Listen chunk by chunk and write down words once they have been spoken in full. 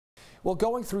Well,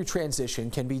 going through transition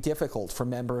can be difficult for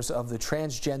members of the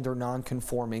transgender,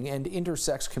 nonconforming, and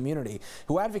intersex community,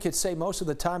 who advocates say most of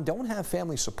the time don't have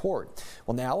family support.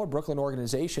 Well, now a Brooklyn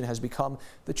organization has become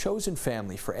the chosen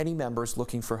family for any members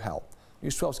looking for help.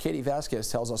 News 12's Katie Vasquez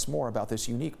tells us more about this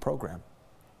unique program.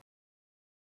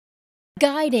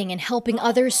 Guiding and helping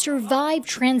others survive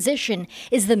transition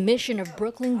is the mission of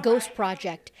Brooklyn Ghost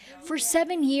Project. For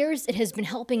 7 years, it has been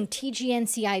helping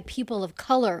TGNCI people of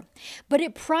color, but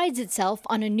it prides itself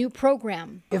on a new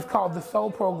program. It's called the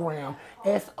SOUL program,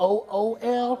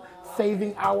 SOOL,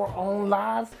 Saving Our Own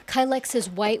Lives.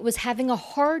 Kylexis White was having a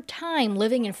hard time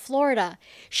living in Florida.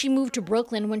 She moved to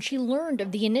Brooklyn when she learned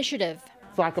of the initiative.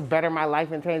 So I could better my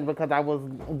life and change because I was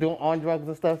on drugs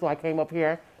and stuff, so I came up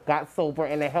here, got sober,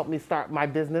 and it helped me start my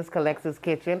business, Kylexis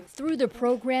Kitchen. Through the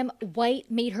program, White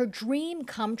made her dream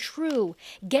come true,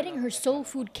 getting her soul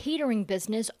food catering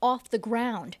business off the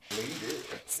ground.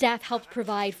 Staff helped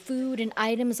provide food and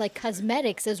items like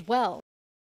cosmetics as well.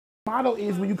 The motto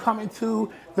is when you come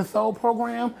into the SOUL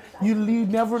program, you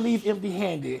never leave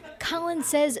empty-handed. Colin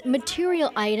says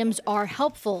material items are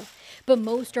helpful, but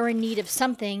most are in need of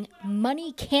something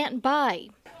money can't buy.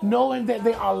 Knowing that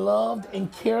they are loved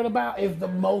and cared about is the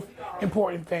most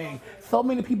important thing. So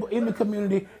many people in the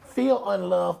community feel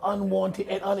unloved, unwanted,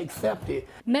 and unaccepted.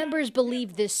 Members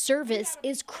believe this service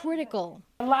is critical.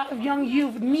 A lot of young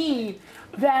youth need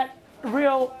that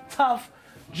real tough,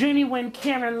 genuine,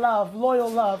 caring love, loyal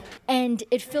love. And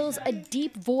it fills a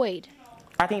deep void.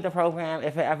 I think the program,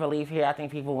 if it ever leaves here, I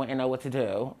think people wouldn't know what to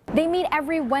do. They meet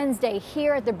every Wednesday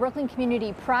here at the Brooklyn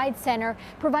Community Pride Center,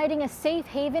 providing a safe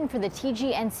haven for the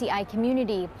TGNCI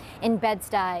community. In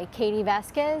Bed-Stuy, Katie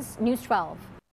Vasquez, News 12.